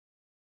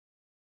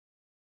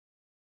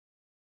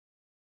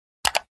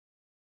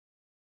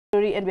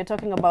And we're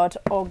talking about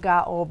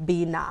Oga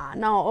Obina.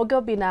 Now,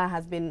 Oga Obina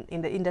has been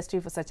in the industry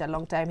for such a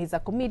long time. He's a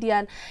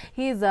comedian,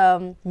 he's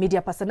a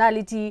media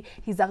personality,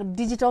 he's a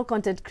digital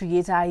content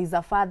creator, he's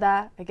a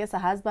father, I guess a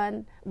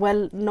husband.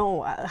 Well,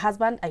 no, a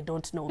husband, I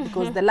don't know,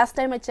 because the last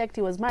time I checked,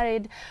 he was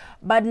married.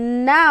 But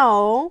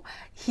now,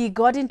 he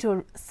got into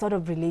a sort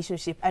of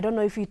relationship. I don't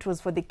know if it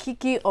was for the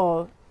kiki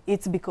or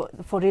it's because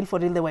for real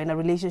they were in a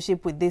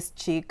relationship with this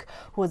chick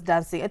who was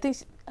dancing. I think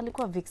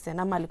alikuwa vixen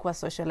ama alikuwa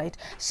socialite,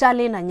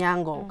 Sharlyne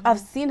Anyango. I've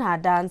seen her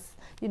dance,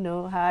 you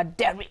know, her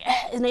dairy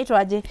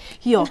inaitwaje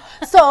hiyo.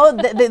 So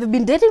they've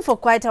been dating for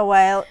quite a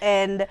while,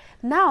 and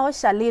now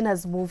Sharlyne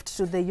has moved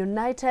to the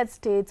United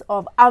States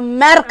of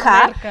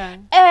America.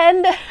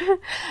 And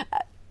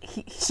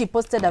she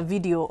posted a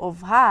video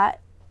of her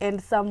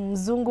and some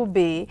Mzungu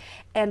bae,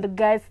 and the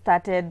guys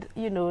started,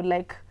 you know,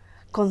 like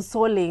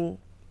consoling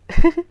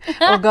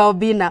Oga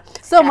Obina.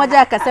 So moja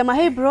akasema,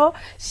 hey bro,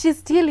 she's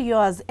still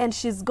yours and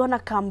she's gonna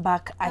come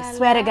back, I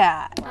swear to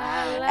God.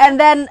 And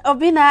then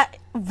Obina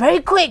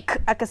very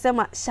quick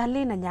akasema,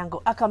 Sharlyne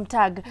Anyango,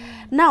 akamtag.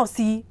 Now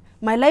see,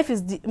 my life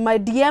is, my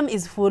DM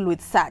is full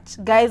with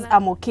such. Guys,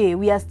 I'm okay.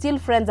 We are still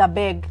friends, I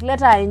beg. Let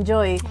her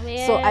enjoy.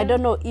 Yeah. So I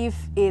don't know if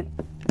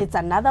it's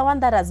another one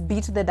that has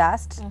beat the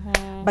dust.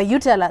 But you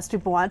tell us,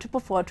 111,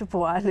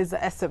 444 is the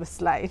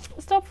SMS line.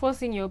 Stop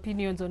forcing your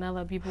opinions on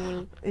other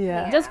people.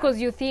 Yeah. Just because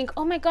you think,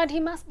 oh my God, he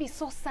must be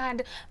so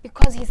sad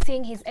because he's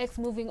seeing his ex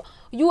moving.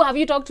 Have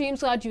you talked to him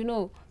so that you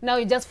know? Now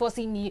you're just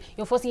forcing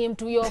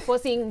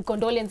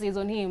condolences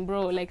on him,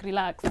 bro. Like,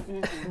 relax.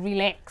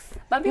 Relax.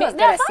 But people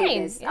gotta say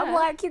this. Yeah. I'm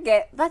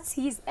like, that's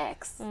his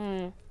ex.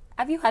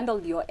 Have you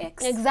handled your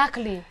ex?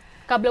 Exactly.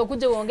 Kabla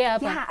ukuje uongea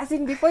hapa. Yeah, as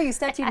in before you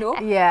start, you know,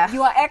 yeah.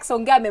 Your ex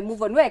ongea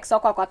move on, ex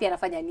wako wapi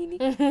anafanya nini?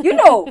 You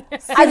know,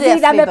 as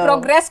in ame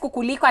progress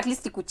kukuliko, at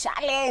least ku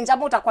challenge,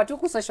 ama utakuwa tu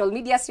ku social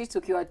media streets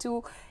ukiwa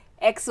tu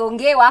ex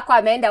ongea wako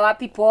ameenda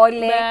wapi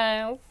pole.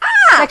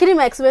 Lakini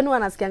ma ex wenu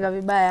wanasikianga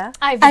vibaya.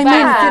 I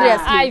mean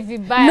seriously.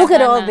 Look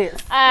at all this.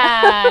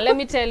 Let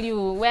me tell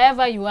you,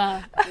 wherever you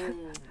are,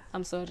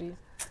 I'm sorry.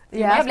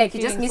 Yeah, like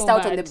you just missed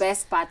out on the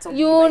best parts of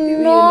you me.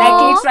 know,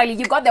 like literally,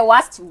 you got the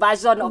worst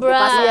version of the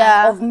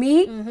person of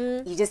me.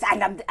 You just,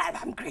 and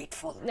I'm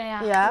grateful.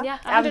 Yeah.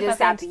 I'm just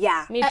happy.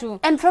 Yeah, me too.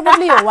 And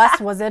probably your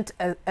worst wasn't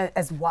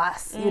as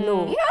worse. You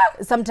know,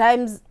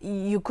 sometimes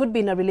you could be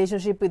in a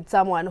relationship with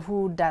someone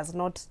who does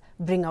not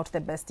bring out the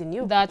best in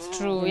you. That's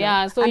true.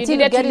 Yeah. So until you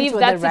needed to leave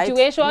that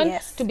situation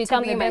to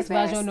become the best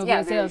version of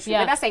yourself.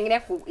 Yeah. But that's saying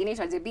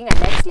being an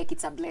ex, like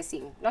it's a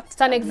blessing.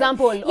 It's an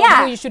example of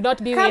who you should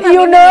not be with.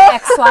 You know,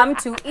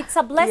 it's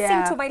a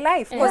blessing to my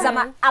life because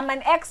I'm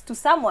an ex to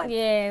someone.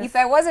 Yes. If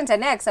I wasn't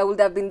an ex, I would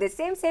have been the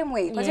same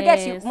way. Because you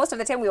get, most of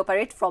the time we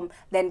operate from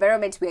the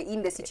environment we are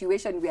in, the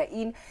situation we are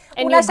in.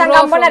 And you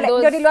grow from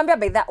those. Niliwaambia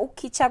by that,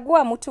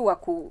 ukichagua mtu wa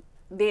ku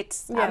date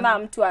ama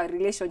mtu wa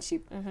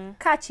relationship,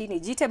 kaa chini,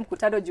 jite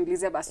mkutano,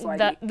 jiulize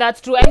maswali.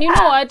 That's true. And you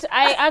know what?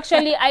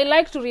 I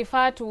like to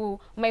refer to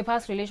my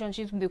past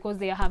relationships because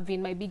they have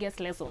been my biggest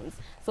lessons.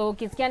 So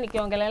ukisikia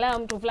nikiongelelea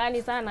mtu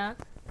fulani sana,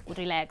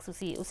 relax,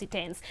 usi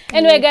tense.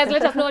 Anyway, guys,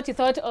 let us know what you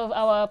thought of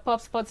our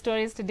pop spot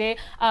stories today.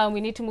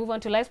 We need to move on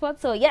to live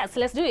sports. So yes,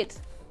 let's do it.